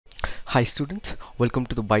Hi students, welcome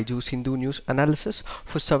to the BYJU'S Hindu News Analysis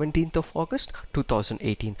for 17th of August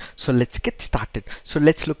 2018. So let's get started. So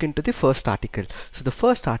let's look into the first article. So the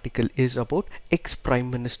first article is about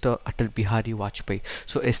ex-Prime Minister Atal Bihari Vajpayee.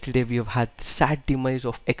 So yesterday we have had the sad demise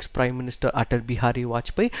of ex-Prime Minister Atal Bihari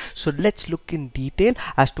Vajpayee. So let's look in detail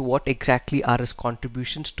as to what exactly are his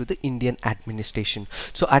contributions to the Indian administration.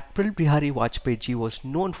 So Atal Bihari Vajpayee ji was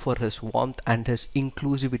known for his warmth and his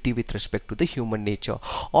inclusivity with respect to the human nature.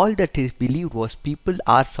 All that he believed was people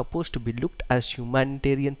are supposed to be looked as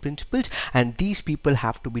humanitarian principles, and these people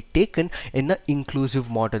have to be taken in an inclusive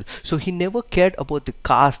model. So he never cared about the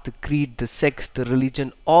caste, the creed, the sex, the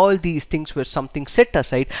religion. All these things were something set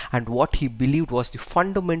aside, and what he believed was the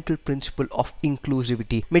fundamental principle of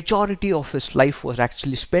inclusivity. Majority of his life was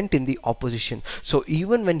actually spent in the opposition. So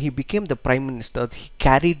even when he became the prime minister, he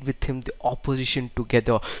carried with him the opposition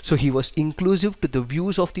together. So he was inclusive to the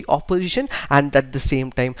views of the opposition, and at the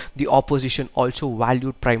same time the opposition also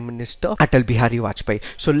valued Prime Minister Atal Bihari Vajpayee.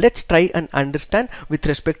 So let's try and understand with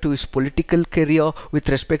respect to his political career, with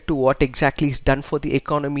respect to what exactly he's done for the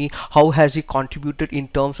economy, how has he contributed in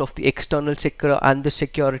terms of the external sector and the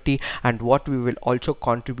security, and what we will also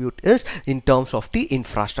contribute is in terms of the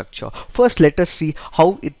infrastructure. First, let us see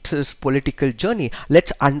how it's his political journey.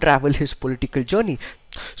 Let's unravel his political journey.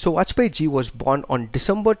 So Vajpayee ji was born on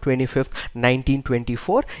December 25th,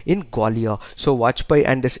 1924 in Gwalior. So Vajpayee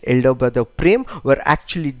and his elder brother Prem were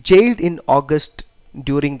actually jailed in August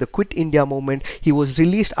during the Quit India movement. He was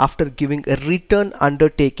released after giving a written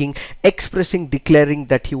undertaking declaring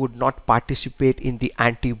that he would not participate in the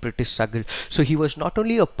anti-British struggle. So he was not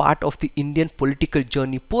only a part of the Indian political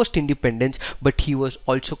journey post-independence, but he was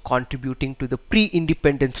also contributing to the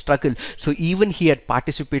pre-independence struggle. So even he had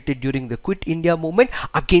participated during the Quit India movement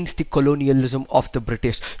against the colonialism of the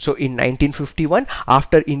British. So in 1951,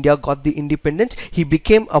 after India got the independence, he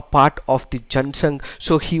became a part of the Jansangh.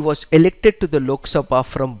 So he was elected to the Lok Sabha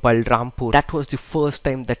from Balrampur. That was the first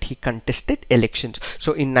time that he contested elections.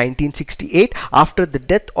 So in 1968, after the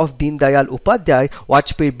death of Deen Dayal Upadhyay,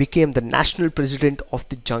 Vajpayee became the national president of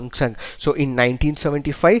the Jansangh. So in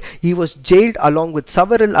 1975, he was jailed along with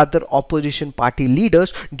several other opposition party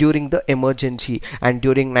leaders during the emergency. And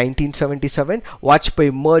during 1977,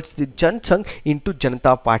 Vajpayee merged the Jansangh into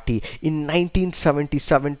Janata Party. In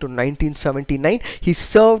 1977 to 1979, he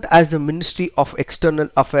served as the Ministry of External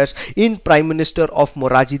Affairs in Prime Minister of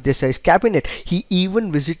Morarji Desai's cabinet. He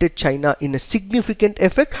even visited China in a significant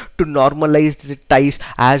effort to normalize the ties,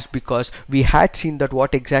 as because we had seen that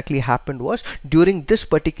what exactly happened was during this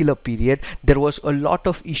particular period there was a lot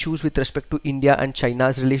of issues with respect to India and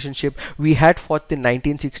China's relationship. We had fought the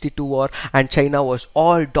 1962 war, and China was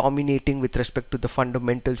all dominating with respect to the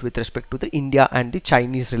fundamentals with respect to the India and the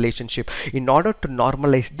Chinese relationship. In order to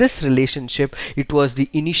normalize this relationship, it was the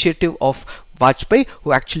initiative of Vajpayee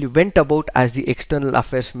who actually went about as the external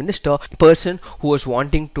affairs minister, person who was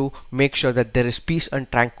wanting to make sure that there is peace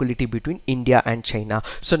and tranquility between India and China.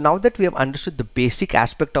 So now that we have understood the basic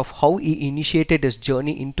aspect of how he initiated his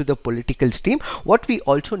journey into the political stream, what we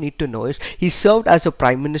also need to know is he served as a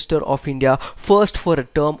Prime Minister of India first for a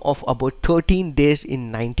term of about 13 days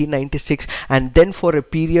in 1996, and then for a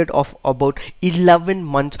period of about 11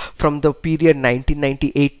 months from the period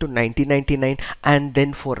 1998 to 1999, and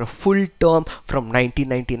then for a full term from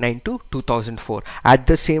 1999 to 2004. At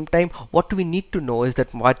the same time, what we need to know is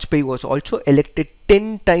that Vajpayee was also elected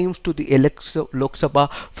 10 times to the Lok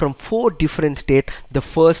Sabha from 4 different states. The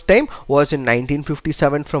first time was in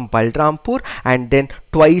 1957 from Balrampur, and then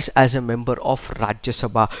twice as a member of Rajya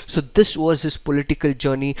Sabha. So this was his political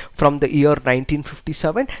journey from the year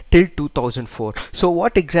 1957 till 2004. So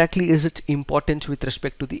what exactly is its importance with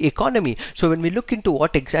respect to the economy? So when we look into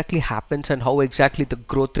what exactly happens and how exactly the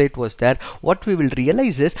growth rate was there, what we will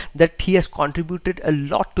realize is that he has contributed a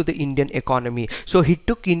lot to the Indian economy. So he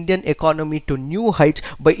took Indian economy to new heights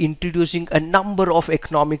by introducing a number of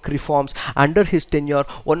economic reforms under his tenure.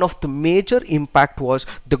 One of the major impact was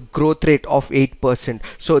the growth rate of 8%.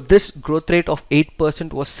 So this growth rate of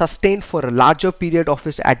 8% was sustained for a larger period of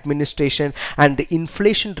his administration, and the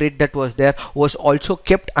inflation rate that was there was also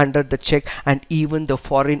kept under the check, and even the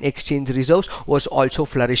foreign exchange reserves was also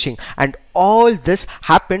flourishing. And all this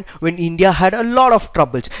happened when India had a lot of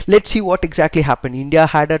troubles. Let's see what exactly happened. India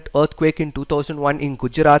had an earthquake in 2001 in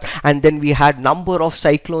Gujarat, and then we had number of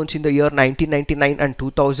cyclones in the year 1999 and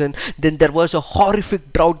 2000. Then there was a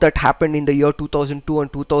horrific drought that happened in the year 2002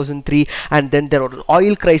 and 2003, and then there was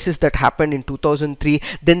oil crisis that happened in 2003.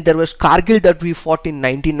 Then there was Kargil that we fought in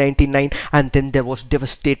 1999, and then there was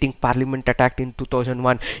devastating parliament attack in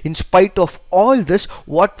 2001. In spite of all this,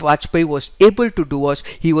 what Vajpayee was able to do was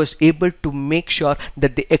he was able to make sure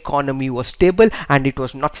that the economy was stable and it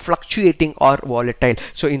was not fluctuating or volatile.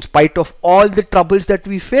 So in spite of all the troubles that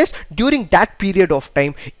we faced during that period of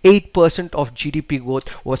time, 8% of GDP growth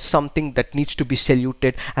was something that needs to be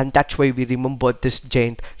saluted, and that's why we remember this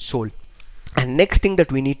giant soul. And next thing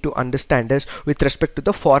that we need to understand is with respect to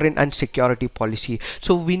the foreign and security policy.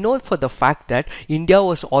 So we know for the fact that India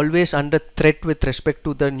was always under threat with respect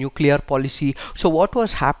to the nuclear policy. So what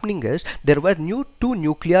was happening is there were two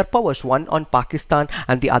nuclear powers, one on Pakistan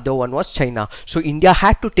and the other one was China. So India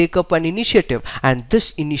had to take up an initiative, and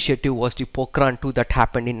this initiative was the Pokhran 2 that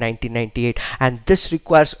happened in 1998, and this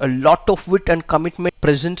requires a lot of wit and commitment,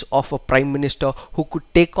 presence of a prime minister who could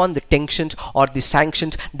take on the tensions or the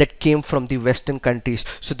sanctions that came from the Western countries.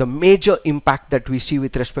 So the major impact that we see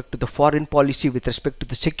with respect to the foreign policy, with respect to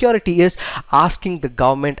the security, is asking the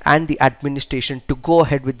government and the administration to go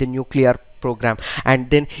ahead with the nuclear program. And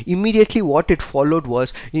then immediately what it followed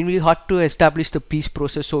was we had to establish the peace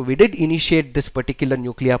process. So we did initiate this particular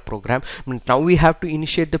nuclear program. Now we have to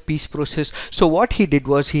initiate the peace process. So what he did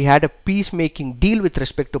was he had a peacemaking deal with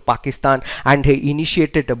respect to Pakistan, and he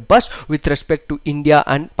initiated a bus with respect to India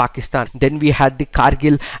and Pakistan. Then we had the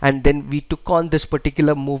Kargil, and then we took on this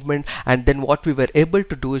particular movement, and then what we were able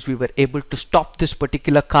to do is we were able to stop this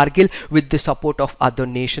particular Kargil with the support of other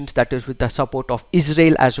nations, that is with the support of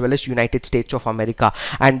Israel as well as United States of America.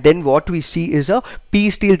 And then what we see is a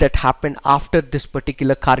peace deal that happened after this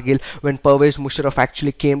particular Kargil, when Pervez Musharraf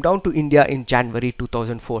actually came down to India in January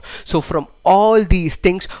 2004. So from all these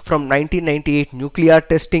things, from 1998 nuclear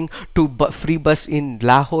testing to free bus in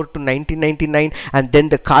Lahore to 1999, and then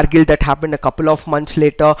the Kargil that happened a couple of months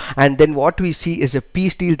later, and then what we see is a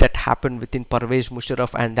peace deal that happened within Pervez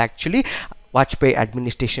Musharraf and actually Vajpayee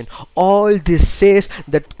administration. All this says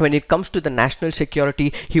that when it comes to the national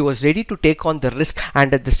security, he was ready to take on the risk,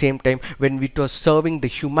 and at the same time when it was serving the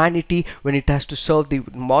humanity, when it has to serve the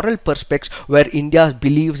moral perspectives where India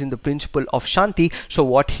believes in the principle of Shanti, so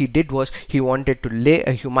what he did was he wanted to lay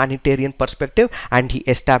a humanitarian perspective, and he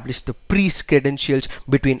established the peace credentials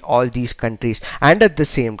between all these countries. And at the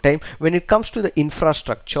same time, when it comes to the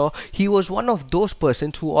infrastructure, he was one of those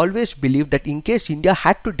persons who always believed that in case India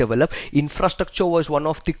had to develop, infrastructure was one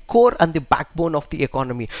of the core and the backbone of the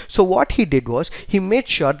economy. So what he did was he made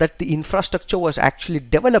sure that the infrastructure was actually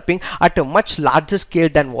developing at a much larger scale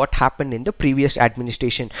than what happened in the previous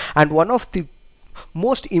administration. And one of the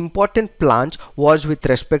most important plans was with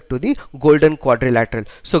respect to the Golden Quadrilateral.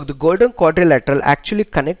 So the Golden Quadrilateral actually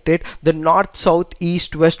connected the north, south,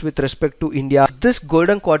 east, west with respect to India. This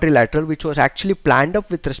Golden Quadrilateral, which was actually planned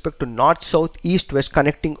up with respect to north, south, east, west,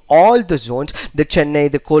 connecting all the zones, the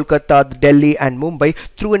Chennai, the Kolkata, the Delhi and Mumbai,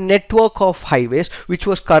 through a network of highways which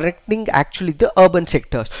was connecting actually the urban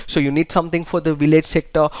sectors. So you need something for the village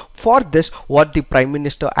sector. For this, what the Prime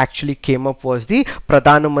Minister actually came up was the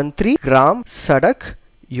Pradhan Mantri Gram Sadak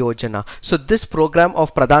Yojana. So this program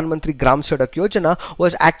of Pradhan Mantri Gram Sadak Yojana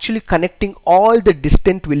was actually connecting all the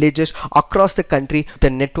distant villages across the country, the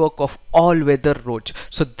network of all-weather roads.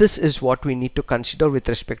 So this is what we need to consider with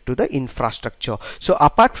respect to the infrastructure. So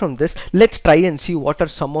apart from this, let's try and see what are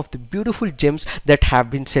some of the beautiful gems that have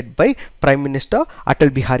been said by Prime Minister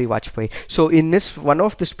Atal Bihari Vajpayee. So in this one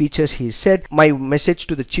of the speeches, he said, "My message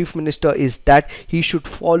to the Chief Minister is that he should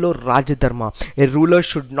follow Rajadharma. A ruler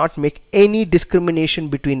should not make any discrimination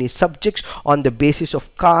between his subjects on the basis of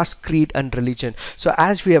caste, creed and religion." So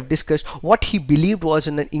as we have discussed, what he believed was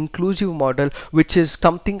in an inclusive model, which is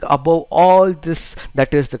something above all this,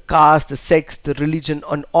 that is the caste, the sex, the religion,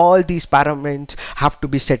 and all these parameters have to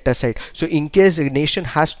be set aside. So in case a nation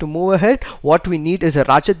has to move ahead, what we need is a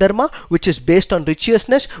Rajadharma, which is based on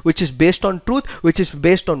righteousness, which is based on truth, which is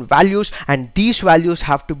based on values, and these values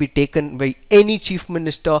have to be taken by any chief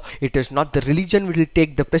minister. It is not the religion which will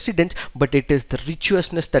take the precedence, but it is the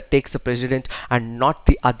righteousness that takes the precedence and not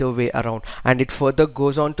the other way around. And it further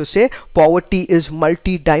goes on to say, poverty is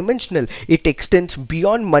multi-dimensional. It extends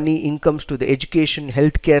beyond money incomes to the education,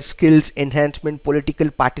 healthcare, skills enhancement, political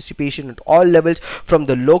participation at all levels, from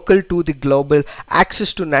the local to the global,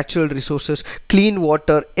 access to natural resources, clean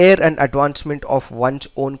water, air and advancement of one's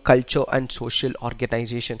own culture and social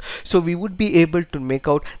organization. So we would be able to make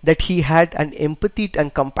out that he had an empathy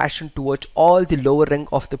and compassion towards all the lower rank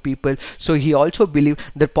of the people. So he also believed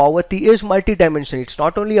that poverty is multidimensional. It's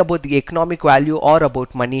not only about the economic value or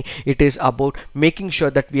about money, it is about making sure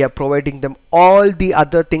that we are providing them all the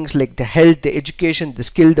other things like the health, the education, the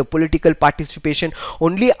skill, the political participation.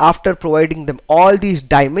 Only after providing them all these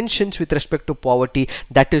dimensions with respect to poverty,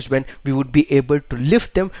 that is when we would be able to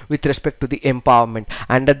lift them with respect to the empowerment.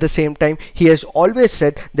 And at the same time, he has always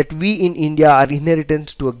said that we in India are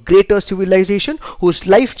inheritance to a greater civilization whose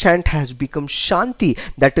life chant has become Shanti,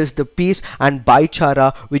 that is the peace, and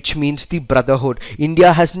Bhaichara, which means the brotherhood.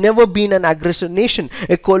 India has never been an aggressor nation,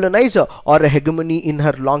 a colonizer, or a hegemony in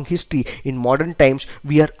her long history. In modern times,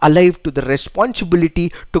 we are alive to the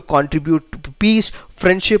responsibility to contribute to peace,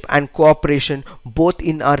 friendship and cooperation both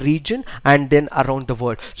in our region and then around the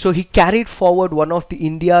world. So he carried forward one of the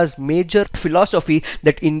India's major philosophy,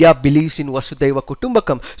 that India believes in Vasudhaiva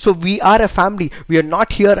Kutumbakam. So we are a family. We are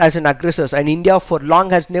not here as an aggressors, and India for long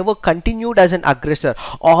has never continued as an aggressor.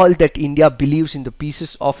 All that India believes in the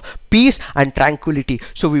pieces of peace and tranquility.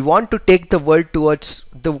 So we want to take the world towards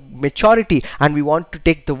the maturity, and we want to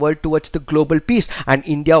take the world towards the global peace, and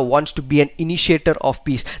India wants to be an initiator of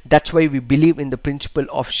peace. That's why we believe in the principle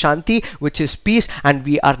of Shanti, which is peace, and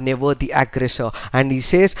we are never the aggressor. And he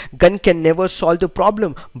says gun can never solve the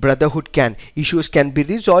problem, brotherhood can. Issues can be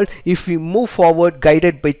resolved if we move forward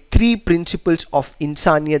guided by three principles of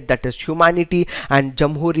Insaniyat, that is humanity, and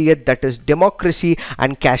Jamhuriyat, that is democracy,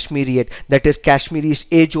 and Kashmiriyat, that is Kashmiri's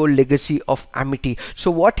age-old legacy of amity.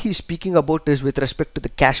 So what he's speaking about is with respect to the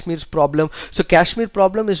Kashmir's problem. So Kashmir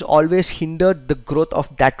problem is always hindered the growth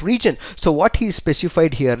of that region. So what he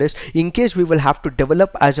specified here is, in case we will have to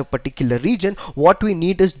develop as a particular region, what we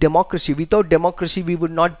need is democracy. Without democracy, we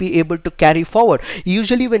would not be able to carry forward.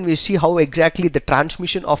 Usually when we see how exactly the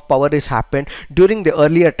transmission of power is happened during the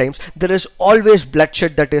earlier times, there is always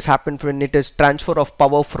bloodshed that has happened when it is transfer of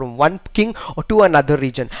power from one king or to another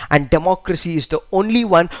region, and democracy is the only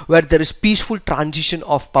one where there is peaceful transition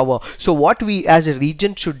of power. So what we as a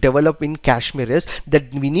region should develop in Kashmir is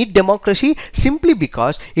that we need democracy, simply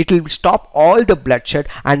because it will stop all the bloodshed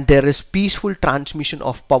and there is peaceful transmission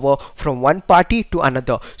of power from one party to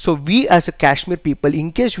another. So we as a Kashmir people,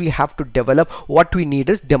 in case we have to develop, what we need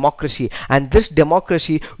is democracy, and this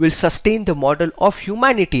democracy will sustain the model of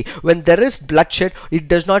humanity. When there is bloodshed, it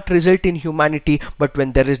does not result in humanity, but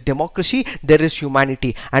when there is democracy, there is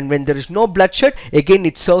humanity, and when there is no bloodshed, again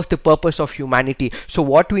it serves the purpose of humanity. So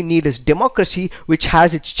what we need is democracy, which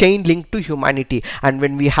has its chain link to humanity. And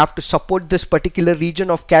when we have to support this particular region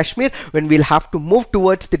of Kashmir, when we'll have to move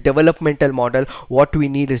towards the developmental model, what we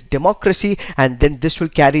need is democracy, and then this will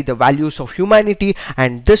carry the values of humanity,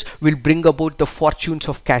 and this will bring about the fortunes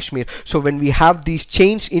of Kashmir. So when we have these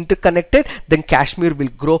chains interconnected, then Kashmir will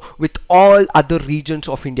grow with all other regions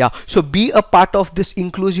of India. So be a part of this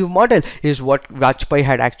inclusive model is what Vajpayee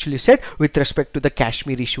had actually said with respect to the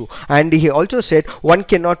Kashmir issue. And he also said one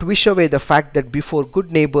cannot wish away the fact that before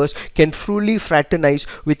good neighbors can truly fraternize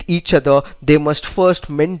with each other, they must first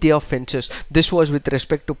mend their fences. This was with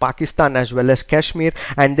respect to Pakistan as well as Kashmir.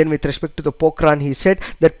 And then with respect to the Pokhran, he said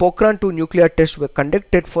that Pokhran 2 nuclear tests were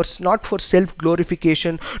conducted not for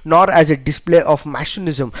self-glorification nor as a display of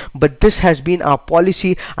machinism, but this has been our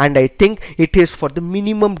policy, and I think it is for the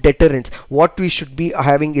minimum deterrence. What we should be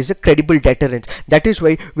having is a credible deterrence. That is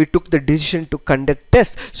why we took the decision to conduct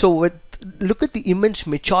tests. So look at the immense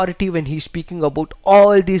maturity when he's speaking about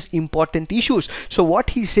all these important issues. So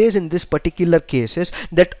what he says in this particular case is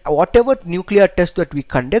that whatever nuclear test that we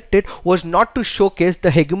conducted was not to showcase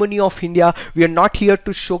the hegemony of India. We are not here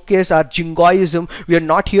to showcase our jingoism. We are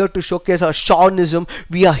not here to showcase our chauvinism.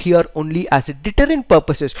 We are here only as a deterrent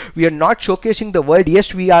purposes. We are not showcasing the world.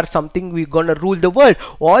 Yes, we are something, we're gonna rule the world.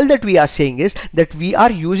 All that we are saying is that we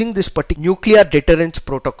are using this particular nuclear deterrence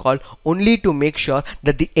protocol only to make sure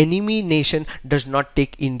that the enemy nation does not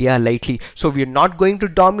take India lightly. So we are not going to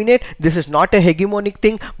dominate. This is not a hegemonic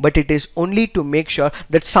thing, but it is only to make sure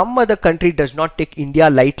that some other country does not take India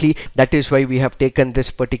lightly. That is why we have taken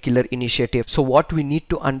this particular initiative. So what we need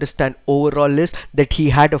to understand overall is that he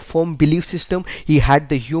had a firm belief system, he had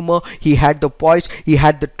the humor, he had the poise, he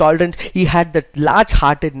had the tolerance, he had that large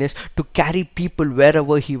heartedness to carry people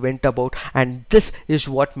wherever he went about, and this is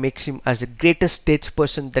what makes him as the greatest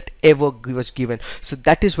statesperson that ever was given. So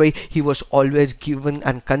that is why he he was always given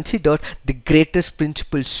and considered the greatest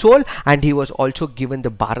principal soul, and he was also given the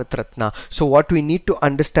Bharat Ratna. So what we need to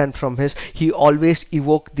understand from his, he always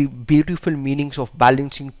evoked the beautiful meanings of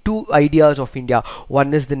balancing two ideas of India.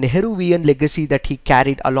 One is the Nehruvian legacy that he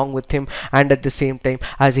carried along with him, and at the same time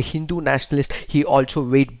as a Hindu nationalist he also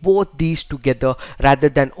weighed both these together rather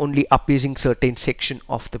than only appeasing certain section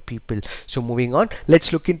of the people. So moving on,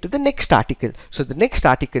 let's look into the next article. So the next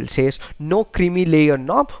article says no creamy layer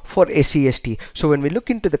norm for SC/ST. So when we look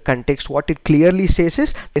into the context, what it clearly says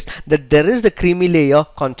is that there is the creamy layer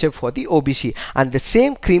concept for the OBC, and the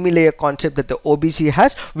same creamy layer concept that the OBC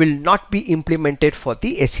has will not be implemented for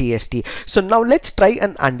the SC/ST. So now let's try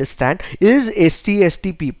and understand, is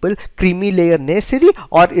SC/ST people creamy layer necessary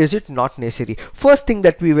or is it not necessary? First thing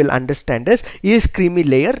that we will understand is creamy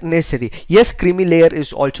layer necessary? Yes, creamy layer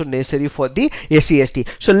is also necessary for the SC/ST.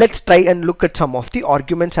 So let's try and look at some of the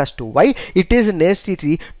arguments as to why it is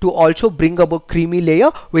necessary to also bring about creamy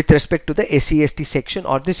layer with respect to the SC/ST section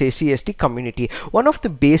or this SC/ST community. One of the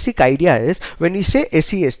basic idea is, when we say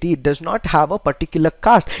SC/ST, it does not have a particular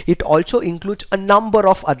caste, it also includes a number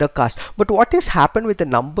of other castes. But what has happened with the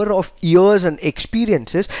number of years and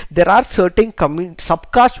experiences, there are certain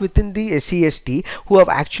subcastes within the SC/ST who have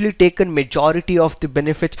actually taken majority of the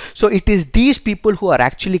benefits. So it is these people who are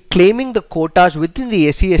actually claiming the quotas within the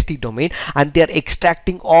SC/ST domain, and they are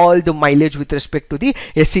extracting all the mileage with respect to the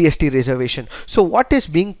SC/ST reservation. So what is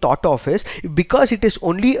being thought of is, because it is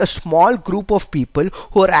only a small group of people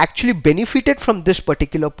who are actually benefited from this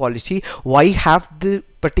particular policy, why have the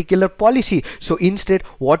particular policy? So instead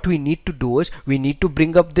what we need to do is, we need to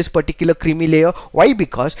bring up this particular creamy layer. Why?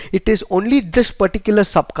 Because it is only this particular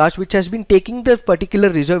subcaste which has been taking the particular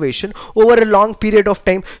reservation over a long period of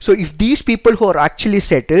time. So if these people who are actually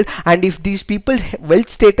settled, and if these people's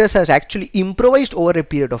wealth status has actually improvised over a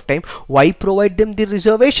period of time, why provide them the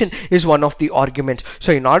reservation is one of the arguments.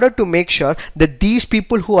 So in order to make sure that these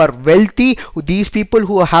people who are wealthy, these people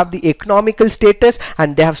who have the economical status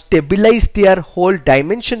and they have stabilized their whole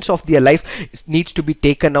dimensions of their life, needs to be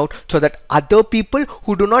taken out, so that other people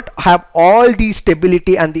who do not have all the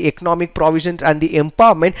stability and the economic provisions and the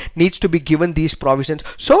empowerment needs to be given these provisions.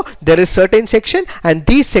 So there is certain section, and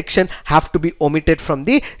these section have to be omitted from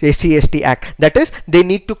the SC/ST Act. That is, they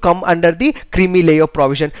need to come under the creamy layer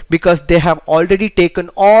provision, because they have already taken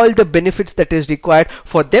all the benefits that is required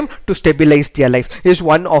for them to stabilize their life, is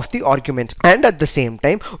one of the arguments. And at the same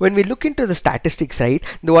time, when we look into the statistics, right,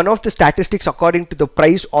 the one of the statistics according to the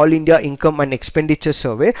Price All India Income and Expenditure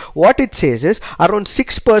Survey, what it says is around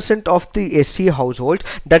 6% of the SC households,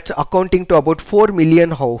 that's accounting to about 4 million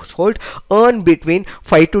households, earn between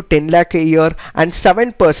 5 to 10 lakh a year, and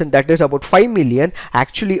 7%, that is about 5 million,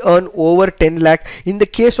 actually earn over 10 lakh. In the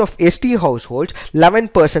case of ST households,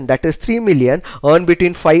 11%, that is 3 million, earn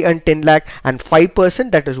between 5 and 10 lakh, and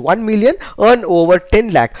 5%, that is 1 million, earn over 10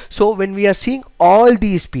 lakh. So when we are seeing all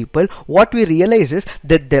these people, what we realize is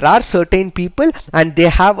that there are certain people and they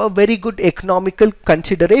have a very good economical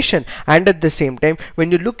consideration. And at the same time,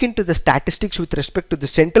 when you look into the statistics with respect to the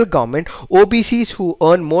central government, OBCs who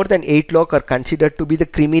earn more than 8 lakh are considered to be the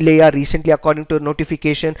creamy layer recently, according to a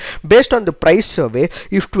notification. Based on the price survey,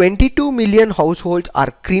 if 22 million households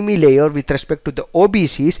are creamy layer with respect to the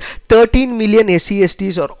OBCs, 13 million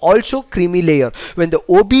SC/STs are also creamy layer. When the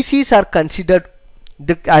OBCs are considered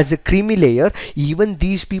as a creamy layer, even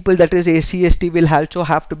these people, that is SC/ST, will also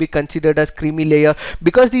have to be considered as creamy layer,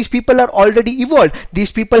 because these people are already evolved, these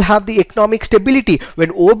people have the economic stability. When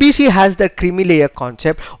OBC has that creamy layer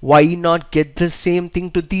concept, why not get the same thing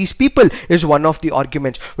to these people is one of the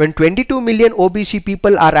arguments. When 22 million OBC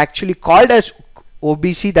people are actually called as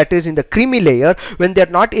OBC, that is in the creamy layer, when they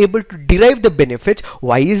are not able to derive the benefits,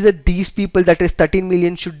 why is that these people, that is 13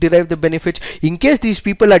 million, should derive the benefits? In case these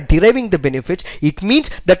people are deriving the benefits, it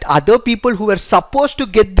means that other people who were supposed to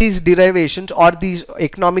get these derivations or these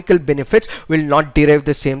economical benefits will not derive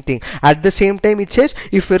the same thing. At the same time, it says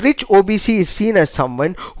if a rich OBC is seen as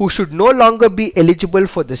someone who should no longer be eligible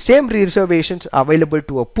for the same reservations available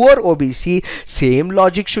to a poor OBC, same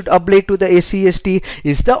logic should apply to the SC/ST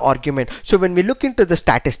is the argument. So when we look into the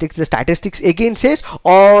statistics again says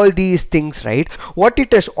all these things, right? What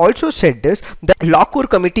it has also said is the Lakur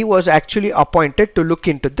committee was actually appointed to look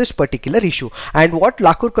into this particular issue, and what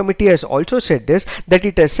Lakur committee has also said is that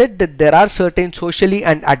it has said that there are certain socially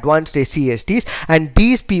and advanced SC/STs, and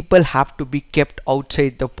these people have to be kept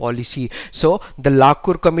outside the policy. So the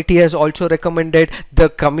Lakur committee has also recommended, the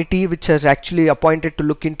committee which has actually appointed to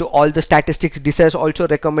look into all the statistics, this has also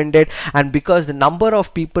recommended, and because the number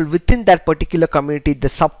of people within that particular committee community,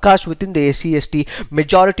 the subcaste within the SC/ST,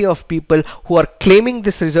 majority of people who are claiming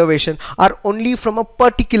this reservation are only from a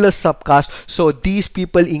particular subcaste. So these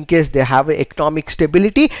people, in case they have a economic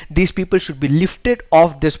stability, these people should be lifted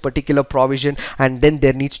off this particular provision, and then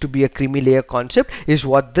there needs to be a creamy layer concept, is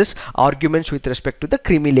what this arguments with respect to the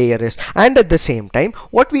creamy layer is. And at the same time,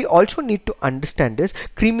 what we also need to understand is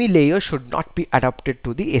creamy layer should not be adapted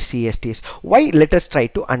to the SC/STs. Why? Let us try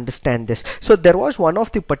to understand this. So there was one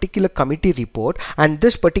of the particular committee report, and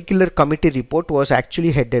this particular committee report was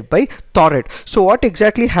actually headed by Thorat. So what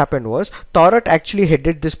exactly happened was, Thorat actually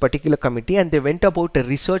headed this particular committee, and they went about a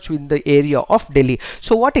research in the area of Delhi.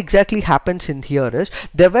 So what exactly happens in here is,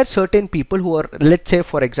 there were certain people who are, let's say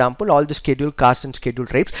for example, all the scheduled castes and scheduled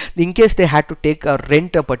tribes, in case they had to take or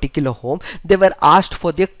rent a particular home, they were asked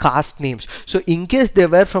for their caste names. So in case they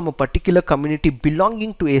were from a particular community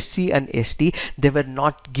belonging to SC and ST, they were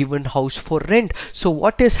not given house for rent. So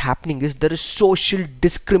what is happening is, there is social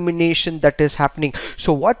discrimination that is happening.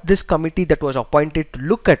 So what this committee that was appointed to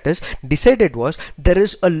look at is decided was, there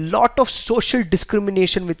is a lot of social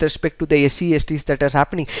discrimination with respect to the SC/STs that is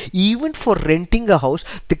happening. Even for renting a house,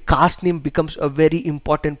 the caste name becomes a very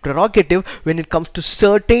important prerogative when it comes to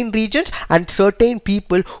certain regions and certain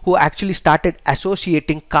people who actually started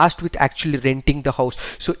associating caste with actually renting the house.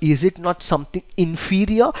 So is it not something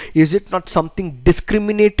inferior? Is it not something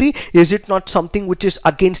discriminatory? Is it not something which is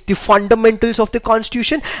against the fundamentals of the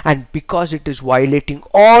constitution? And because it is violating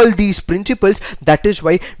all these principles, that is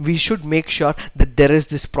why we should make sure that there is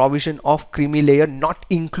this provision of creamy layer not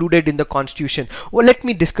included in the constitution. Well, let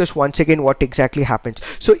me discuss once again what exactly happens.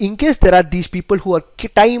 So in case there are these people who are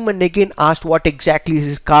time and again asked what exactly is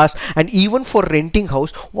his caste, and even for renting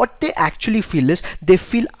house, what they actually feel is, they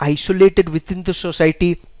feel isolated within the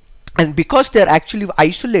society. And because they are actually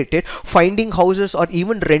isolated, finding houses or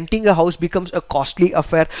even renting a house becomes a costly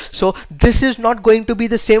affair. So this is not going to be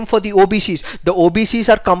the same for the OBCs. The OBCs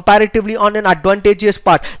are comparatively on an advantageous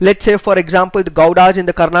part. Let's say for example, the Gaudas in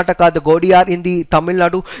the Karnataka, the Godiyar in the Tamil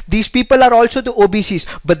Nadu, these people are also the OBCs,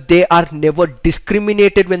 but they are never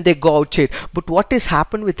discriminated when they go outside. But what has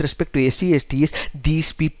happened with respect to SC/ST is,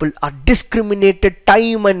 these people are discriminated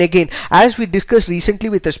time and again. As we discussed recently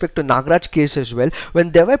with respect to Nagraj case as well,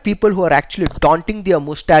 when there were people who are actually daunting their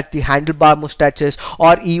mustache, the handlebar mustaches,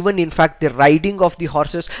 or even in fact the riding of the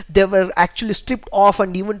horses, they were actually stripped off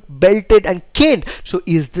and even belted and caned. So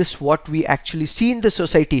is this what we actually see in the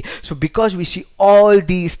society? So because we see all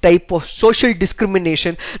these type of social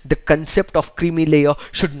discrimination, the concept of creamy layer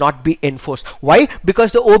should not be enforced. Why?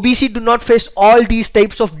 Because the OBC do not face all these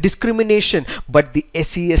types of discrimination, but the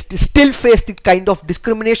SC/ST still face the kind of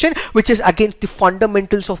discrimination which is against the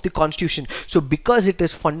fundamentals of the constitution. So because it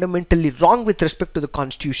is fundamentally wrong with respect to the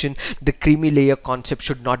constitution, the creamy layer concept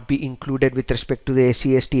should not be included with respect to the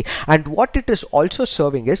SC/ST. And what it is also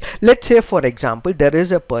serving is, let's say for example, there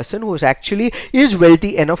is a person who is actually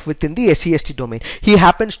wealthy enough within the SC/ST domain. He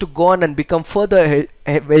happens to go on and become further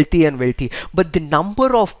wealthy, but the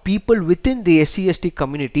number of people within the SC/ST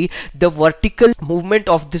community, the vertical movement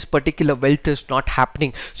of this particular wealth is not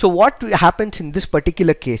happening. So what happens in this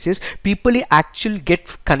particular case is, people actually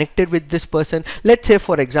get connected with this person. Let's say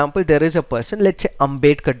for example, there is a person, let's say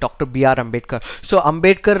Ambedkar, Dr. B.R. Ambedkar. So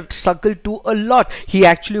Ambedkar struggled to a lot. He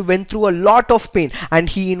actually went through a lot of pain, and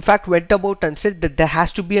he in fact went about and said that there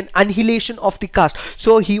has to be an annihilation of the caste.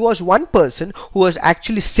 So he was one person who was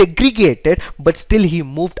actually segregated, but still he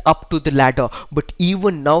moved up to the ladder. But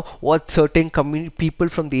even now, what certain people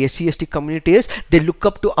from the SC/ST community is, they look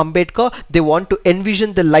up to Ambedkar, they want to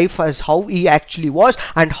envision the life as how he actually was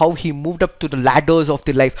and how he moved up to the ladders of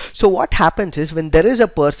the life. So what happens is, when there is a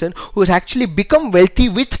person who has actually become wealthy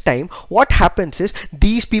with time, what happens is,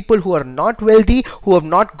 these people who are not wealthy, who have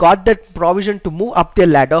not got that provision to move up their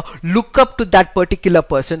ladder, look up to that particular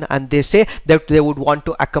person and they say that they would want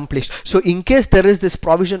to accomplish. So in case there is this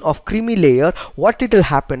provision of creamy layer, what it will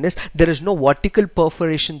happen is, there is no vertical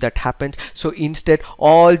perforation that happens. So instead,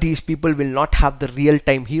 all these people will not have the real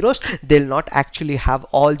time heroes. They'll not actually have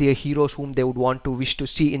all their heroes whom they would want to wish to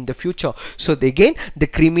see in the future. So again, the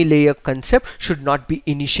creamy layer concept should not be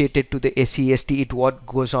initiated to the SC/ST, it what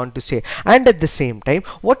goes on to say. And at the same time,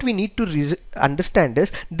 what we need to understand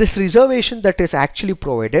is, this reservation that is actually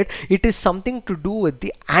provided, it is something to do with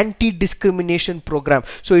the anti-discrimination program.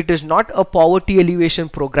 So it is not a poverty alleviation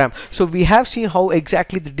program. So we have seen how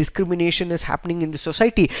exactly the discrimination is happening in the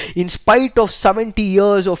society. In spite of 70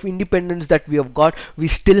 years of independence that we have got, we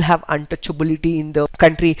still have untouchability in the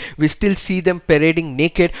country. We still see them parading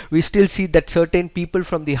naked. We still see that certain people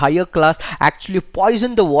from the higher class actually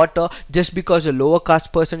poison the water just because a lower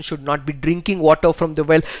caste person should not be drinking water from the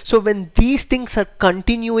well. So when these things are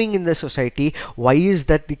continuing in the society, why is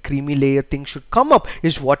that the creamy layer thing should come up,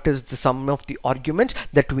 is what is the some of the arguments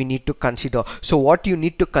that we need to consider. So what you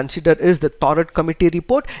need to consider is the Thorough Committee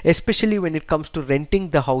report, especially when it comes to renting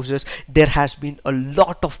the houses. There has been a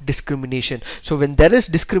lot of discrimination. So when there is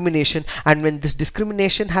discrimination, and when this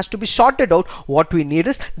discrimination has to be sorted out, what we need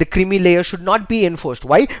is the creamy layer should not be enforced.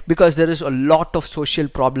 Why? Because there is a lot of social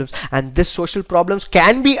problems, and this social problems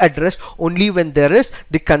can be addressed only when there is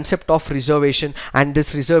the concept of reservation, and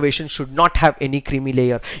this reservation should not have any creamy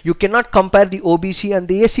layer. You cannot compare the OBC and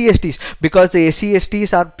the SC/STs, because the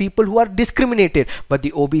SC/STs are people who are discriminated, but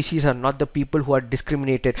the OBCs are not the people who are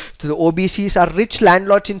discriminated. So the OBCs are rich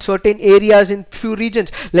landlords in certain areas in few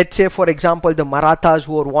regions. Let's say for example the Marathas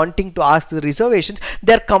who are wanting to ask the reservations,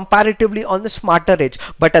 they are comparatively on the smarter edge,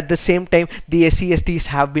 but at the same time the SC/STs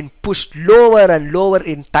have been pushed lower and lower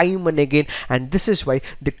in time and again, and this is why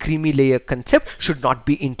the creamy layer concept should not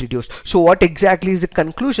be introduced. So what exactly is the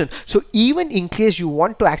conclusion? So even in case you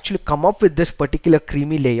want to actually come up with this particular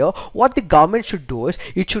creamy layer, what the government should do is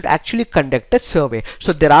it should actually conduct a survey.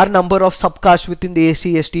 So there are number of subcastes within the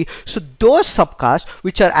SC/ST. So those subcastes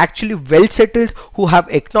which are actually well settled, who have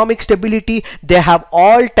economic stability, they have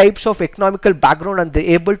all types of economical background, and they're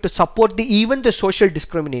able to support even the social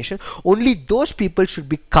discrimination, only those people should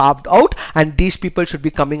be carved out, and these people should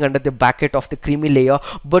be coming under the bracket of the creamy layer.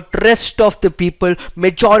 But rest of the people,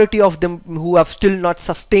 majority of them who have still not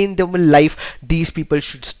sustained them in life, these people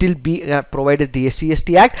should still be provided the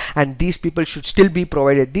SC/ST Act, and these people should still be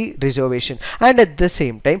provided the reservation. And at the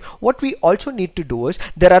same time, what we also need to do is,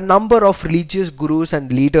 there are number of religious gurus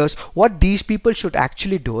and leaders. What these people should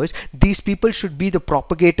actually do is, these people should be the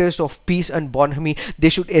propagators of peace and bonhomie. They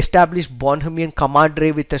should establish bonhomie and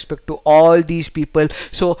camaraderie with respect to all these people,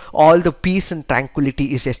 so all the peace and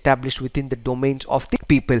tranquility is established within the domains of the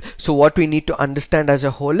people. So what we need to understand as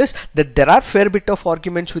a whole is that there are fair bit of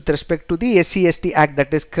arguments with respect to the SC/ST Act,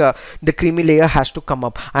 that is the creamy layer has to come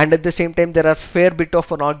up, and at the same time there are fair bit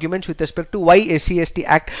of arguments with respect to why SC/ST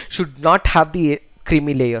Act should not have the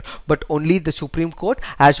creamy layer, but only the Supreme Court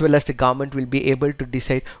as well as the government will be able to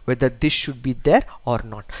decide whether this should be there or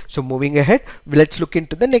not. So moving ahead, let's look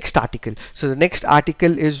into the next article. So the next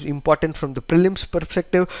article is important from the prelims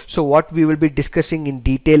perspective. So what we will be discussing in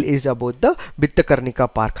detail is about the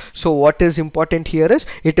Bhitarkanika Park. So what is important here is,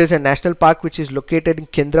 it is a national park which is located in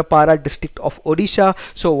Kendrapara district of Odisha.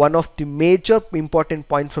 So one of the major important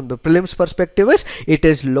points from the prelims perspective is, it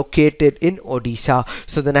is located in Odisha.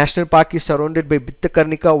 So the national park is surrounded by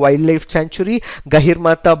Bhitarkanika Wildlife Sanctuary,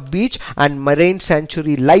 Gahirmata Beach and Marine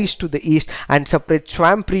Sanctuary lies to the east, and separates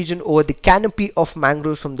swamp region over the canopy of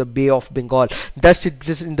mangroves from the Bay of Bengal. Thus it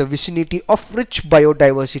is in the vicinity of rich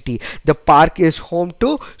biodiversity. The park is home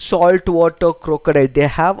to saltwater crocodile. They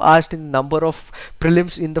have asked in number of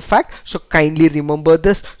prelims in the fact, so kindly remember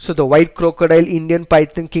this. So the white crocodile, Indian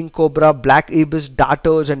python, king cobra, black ibis,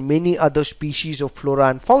 darters and many other species of flora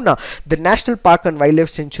and fauna. The national park and wildlife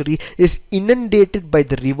sanctuary is inundated by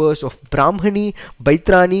the rivers of Brahmani,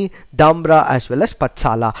 Baitrani, Dambra as well as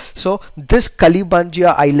Patsala. So this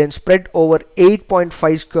Kalibanjia island, spread over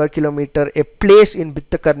 8.5 square kilometer, a place in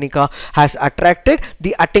Bhitarkanika, has attracted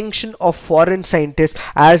the attention of foreign scientists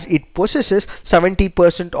as it possesses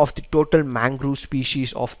 70% of the total mangrove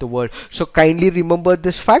species of the world. So kindly remember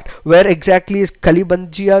this fact. Where exactly is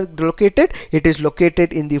Kalibanjia located? It is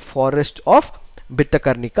located in the forest of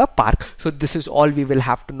Bhitarkanika Park. So this is all we will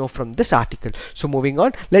have to know from this article. So moving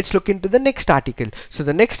on, let's look into the next article. So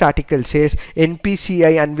the next article says,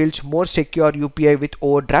 NPCI unveils more secure UPI with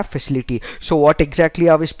overdraft facility. So what exactly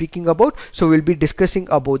are we speaking about? So we'll be discussing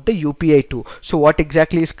about the UPI 2. So what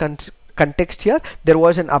exactly is context here? There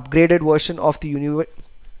was an upgraded version of the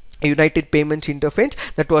United Payments Interface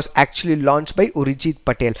that was actually launched by Urijit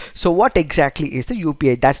Patel. So what exactly is the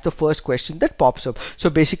UPI? That's the first question that pops up.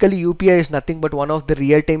 So basically UPI is nothing but one of the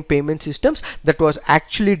real-time payment systems that was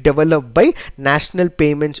actually developed by National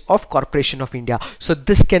Payments of Corporation of India. So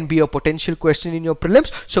this can be a potential question in your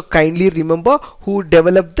prelims. So kindly remember who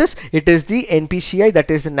developed this. It is the NPCI,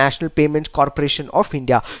 that is the National Payments Corporation of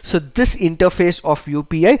India. So this interface of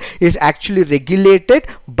UPI is actually regulated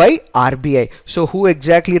by RBI. So who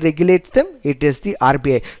exactly regulates them? It is the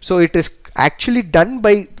RBI. So it is actually done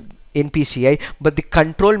by NPCI, but the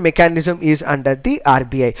control mechanism is under the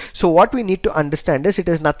RBI. So what we need to understand is it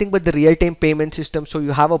is nothing but the real-time payment system. So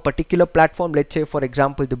you have a particular platform, let's say for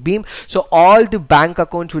example the Beam. So all the bank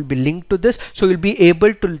accounts will be linked to this. So you'll be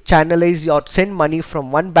able to channelize or send money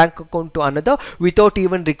from one bank account to another without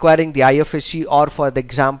even requiring the IFSC or for the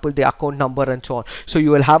example the account number and so on. So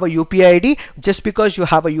you will have a UPI ID. Just because you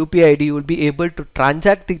have a UPI ID, you will be able to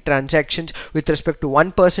transact the transactions with respect to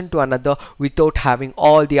one person to another without having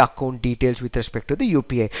all the account details with respect to the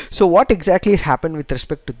UPI. So what exactly has happened with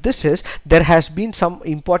respect to this is there has been some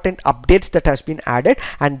important updates that has been added,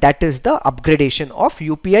 and that is the upgradation of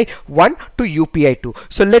UPI 1 to UPI 2.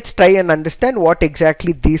 So let's try and understand what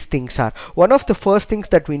exactly these things are. One of the first things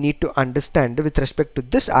that we need to understand with respect to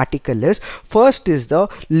this article is first is the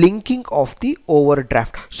linking of the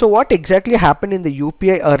overdraft. So what exactly happened in the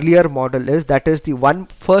UPI earlier model is, that is the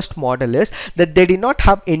first model is that they did not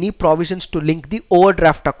have any provisions to link the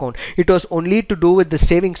overdraft account. It was only to do with the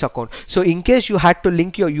savings account. So in case you had to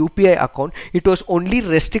link your UPI account, it was only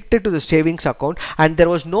restricted to the savings account, and there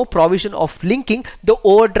was no provision of linking the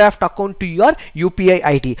overdraft account to your UPI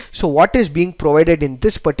ID. So what is being provided in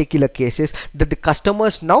this particular case is that the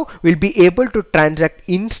customers now will be able to transact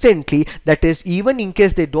instantly. That is, even in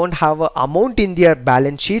case they don't have an amount in their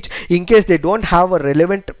balance sheets, in case they don't have a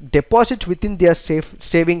relevant deposits within their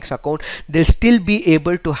savings account, they'll still be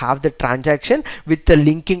able to have the transaction with the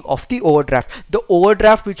linking of the overdraft. The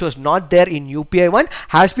overdraft which was not there in UPI 1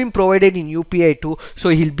 has been provided in UPI 2, so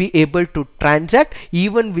he'll be able to transact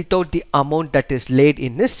even without the amount that is laid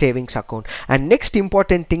in his savings account. And next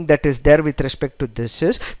important thing that is there with respect to this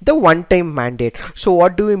is the one-time mandate. So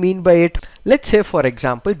what do we mean by it? Let's say for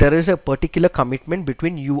example there is a particular commitment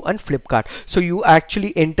between you and Flipkart. So you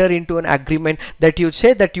actually enter into an agreement that you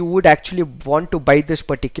say that you would actually want to buy this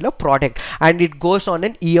particular product, and it goes on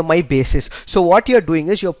an EMI basis. So what you're doing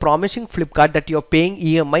is you're promising Flipkart that you're paying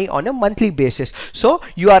EMI on a monthly basis. So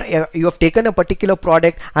you have taken a particular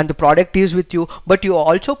product and the product is with you, but you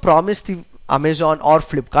also promise the Amazon or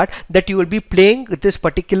Flipkart that you will be paying this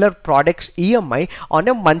particular product's EMI on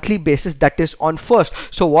a monthly basis, that is on first.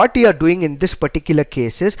 So what you are doing in this particular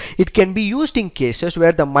case is it can be used in cases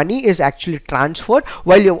where the money is actually transferred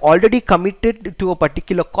while you have already committed to a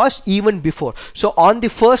particular cost even before. So on the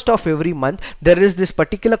first of every month there is this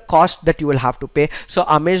particular cost that you will have to pay. So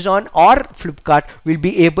Amazon or Flipkart will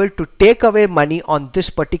be able to take away money on this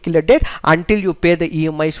particular date until you pay the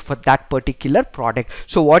EMIs for that particular product.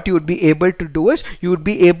 So what you would be able to do is you would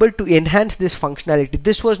be able to enhance this functionality.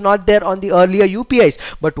 This was not there on the earlier UPIs,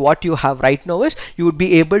 but what you have right now is you would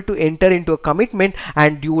be able to enter into a commitment,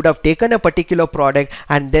 and you would have taken a particular product,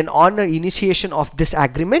 and then on the initiation of this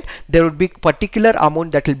agreement there would be particular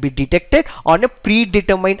amount that will be detected on a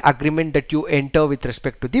predetermined agreement that you enter with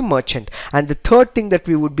respect to the merchant. And the third thing that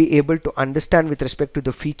we would be able to understand with respect to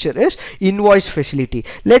the feature is invoice facility.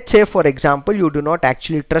 Let's say for example you do not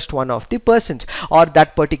actually trust one of the persons or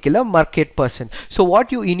that particular market person. So what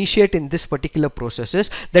you initiate in this particular process is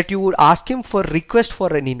that you would ask him for request for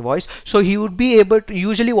an invoice. So he would be able to,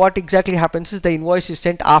 usually what exactly happens is the invoice is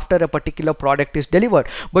sent after a particular product is delivered,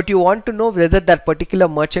 but you want to know whether that particular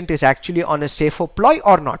merchant is actually on a safer ploy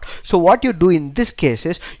or not. So what you do in this case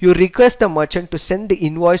is you request the merchant to send the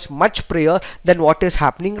invoice much prior than what is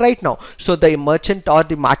happening right now. So the merchant or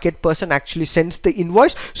the market person actually sends the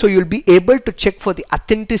invoice, so you'll be able to check for the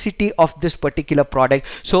authenticity of this particular product.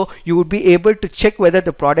 So you would be able to check whether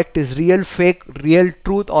the product is real, fake, real,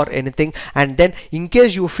 truth or anything, and then in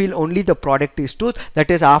case you feel only the product is truth,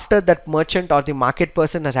 that is after that merchant or the market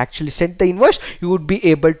person has actually sent the invoice, you would be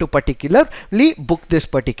able to particularly book this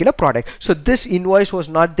particular product. So this invoice was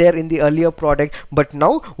not there in the earlier product, but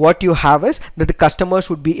now what you have is that the customers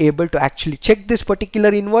would be able to actually check this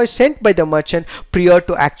particular invoice sent by the merchant prior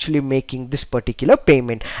to actually making this particular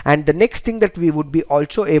payment. And the next thing that we would be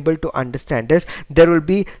also able to understand is there will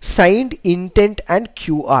be signed intent and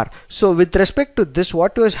QR. So with respect to this,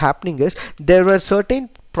 what was happening is there were certain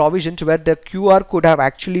provisions where the QR could have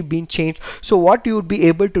actually been changed. So what you would be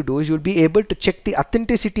able to do is you would be able to check the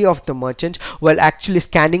authenticity of the merchants while actually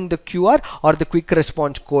scanning the QR or the quick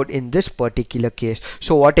response code in this particular case.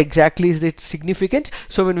 So what exactly is the significance?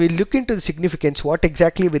 So when we look into the significance, what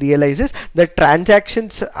exactly we realize is that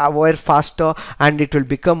transactions were faster, and it will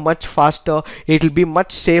become much faster. It will be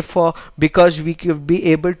much safer because we could be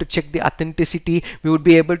able to check the authenticity. We would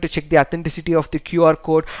be able to check the authenticity of the QR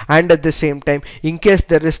code, and at the same time, in case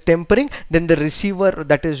there is tampering, then the receiver,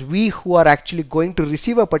 that is we who are actually going to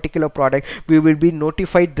receive a particular product, we will be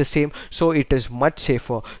notified the same. So it it is much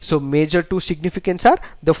safer. So major two significance are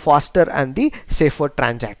the faster and the safer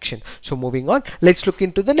transaction. So moving on, let's look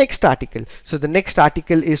into the next article. So the next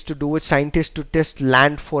article is to do with scientists to test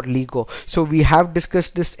land for LIGO. So we have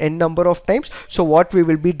discussed this n number of times. So what we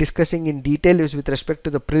will be discussing in detail is with respect to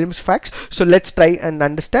the prelims facts. So let's try and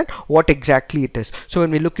understand what exactly it is. So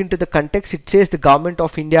when we look into the context, it says the government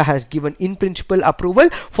of India has given in principle approval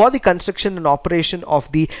for the construction and operation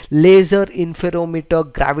of the laser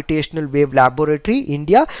interferometer gravitational wave laboratory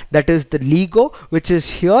India, that is the LIGO, which is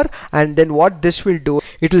here. And then what this will do,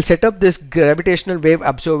 it will set up this gravitational wave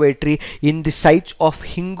observatory in the sites of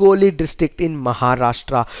Hingoli district in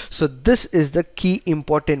Maharashtra. So this is the key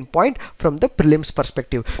important point from the prelims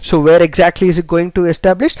perspective. So where exactly is it going to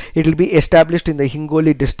establish? It will be established in the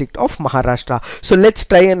Hingoli district of Maharashtra. So let's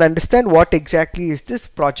try and understand what exactly is this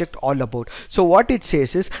project all about. So what it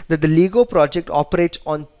says is that the LIGO project operates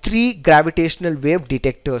on 3 gravitational wave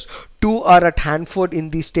detectors. 2 are at Hanford in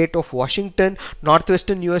the state of Washington,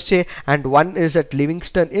 northwestern USA, and 1 is at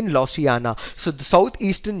Livingston in Louisiana, so the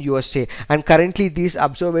southeastern USA. And currently these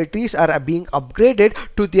observatories are being upgraded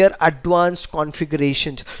to their advanced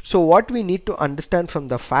configurations. So what we need to understand from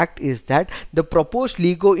the fact is that the proposed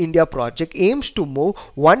LIGO India project aims to move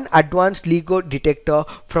 1 advanced LIGO detector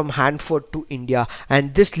from Hanford to India.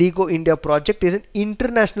 And this LIGO India project is an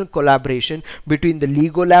international collaboration between the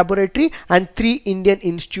LIGO laboratory and 3 Indian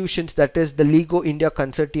institutions, that is the LIGO India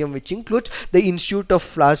Consortium, which includes the Institute of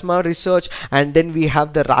Plasma Research, and then we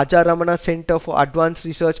have the Raja Ramana Center for Advanced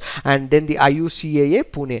Research, and then the IUCAA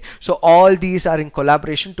Pune. So all these are in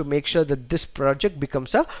collaboration to make sure that this project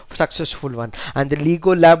becomes a successful one. And the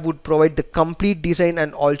LIGO lab would provide the complete design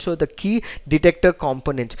and also the key detector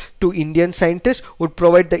components. To Indian scientists would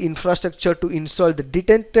provide the infrastructure to install the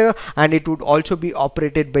detector, and it would also be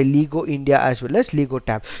operated by LIGO India as well as LIGO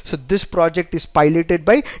TAB. So this project is piloted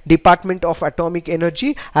by Department of Atomic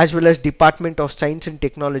Energy as well as Department of Science and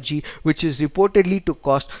Technology, which is reportedly to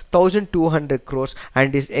cost 1200 crores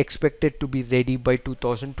and is expected to be ready by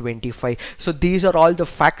 2025. So these are all the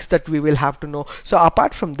facts that we will have to know. So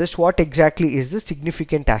apart from this, what exactly is the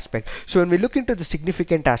significant aspect? So when we look into the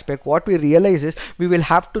significant aspect, what we realize is we will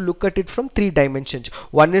have to look at it from 3 dimensions.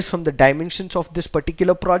 One is from the dimensions of this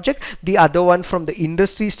particular project, the other one from the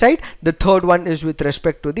industry side, the third one is with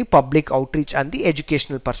respect to the public outreach and the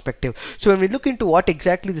educational perspective. So when we look into what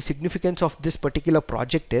exactly the significance of this particular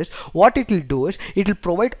project is, what it will do is it will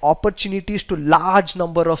provide opportunities to large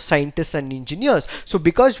number of scientists and engineers. So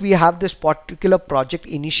because we have this particular project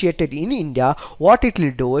initiated in India, what it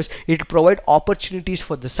will do is it will provide opportunities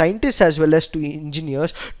for the scientists as well as to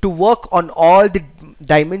engineers to work on all the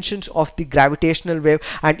dimensions of the gravitational wave,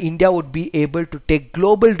 and India would be able to take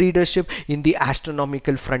global leadership in the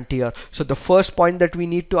astronomical frontier. So the first point that we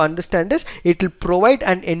need to understand is it will provide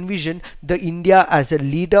and envision the India as a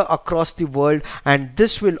leader across the world, and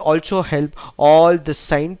this will also help all the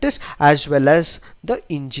scientists as well as the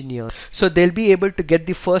engineers. So they'll be able to get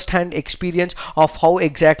the first hand experience of how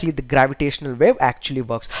exactly the gravitational wave actually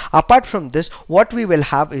works. Apart from this, what we will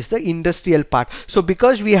have is the industrial part. So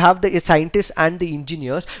because we have the scientists and the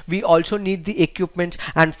engineers, we also need the equipment,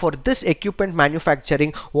 and for this equipment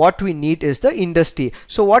manufacturing, what we need is the industry.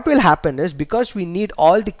 So what will happen is because we need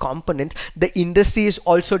all the components, the industry is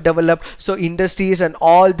also developed. So industries and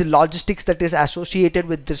all the logistics that is associated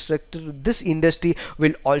with this industry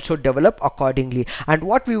will also develop accordingly. And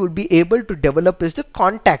what we will be able to develop is the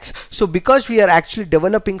contacts. So because we are actually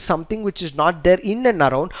developing something which is not there in and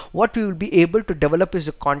around, what we will be able to develop is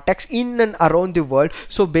the contacts in and around the world.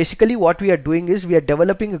 So basically what we are doing is we are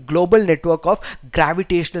developing a global network of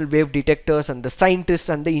gravitational wave detectors and the scientists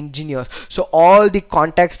and the engineers. So all the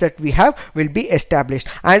contacts that we have will be established,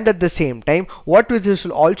 and at the same time what this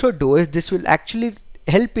will also do is this will actually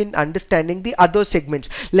help in understanding the other segments.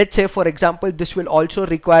 Let's say for example, this will also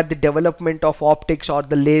require the development of optics or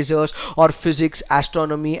the lasers or physics,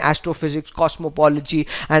 astronomy, astrophysics, cosmology,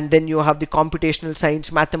 and then you have the computational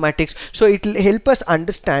science, mathematics. So it will help us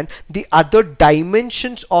understand the other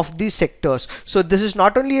dimensions of these sectors. So this is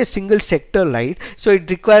not only a single sector, right? So it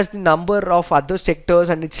requires the number of other sectors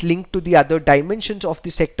and it's linked to the other dimensions of the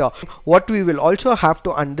sector. What we will also have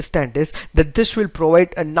to understand is that this will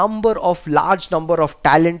provide a large number of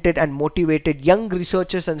talented and motivated young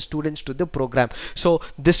researchers and students to the program. So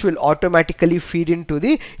this will automatically feed into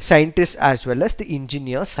the scientists as well as the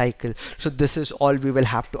engineer cycle. So this is all we will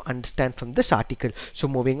have to understand from this article. So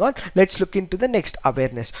moving on, let's look into the next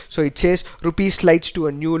awareness. So it says rupee slides to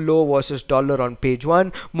a new low versus dollar on page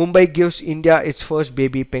 1. Mumbai gives India its first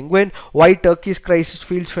baby penguin. Why Turkey's crisis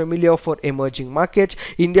feels familiar for emerging markets.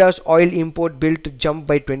 India's oil import bill to jump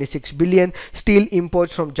by 26 billion. Steel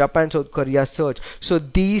imports from Japan, South Korea surge. So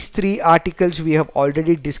these three articles we have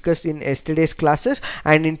already discussed in yesterday's classes,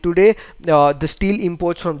 and in today the steel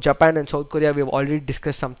imports from Japan and South Korea, we have already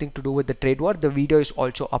discussed something to do with the trade war. The video is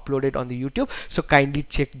also uploaded on the YouTube, so kindly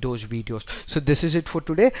check those videos. So this is it for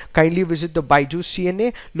today. Kindly visit the BYJU'S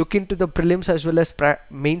CNA, look into the prelims as well as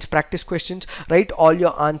mains practice questions, write all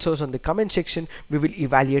your answers on the comment section. We will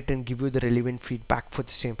evaluate and give you the relevant feedback for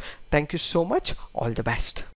the same. Thank you so much. All the best.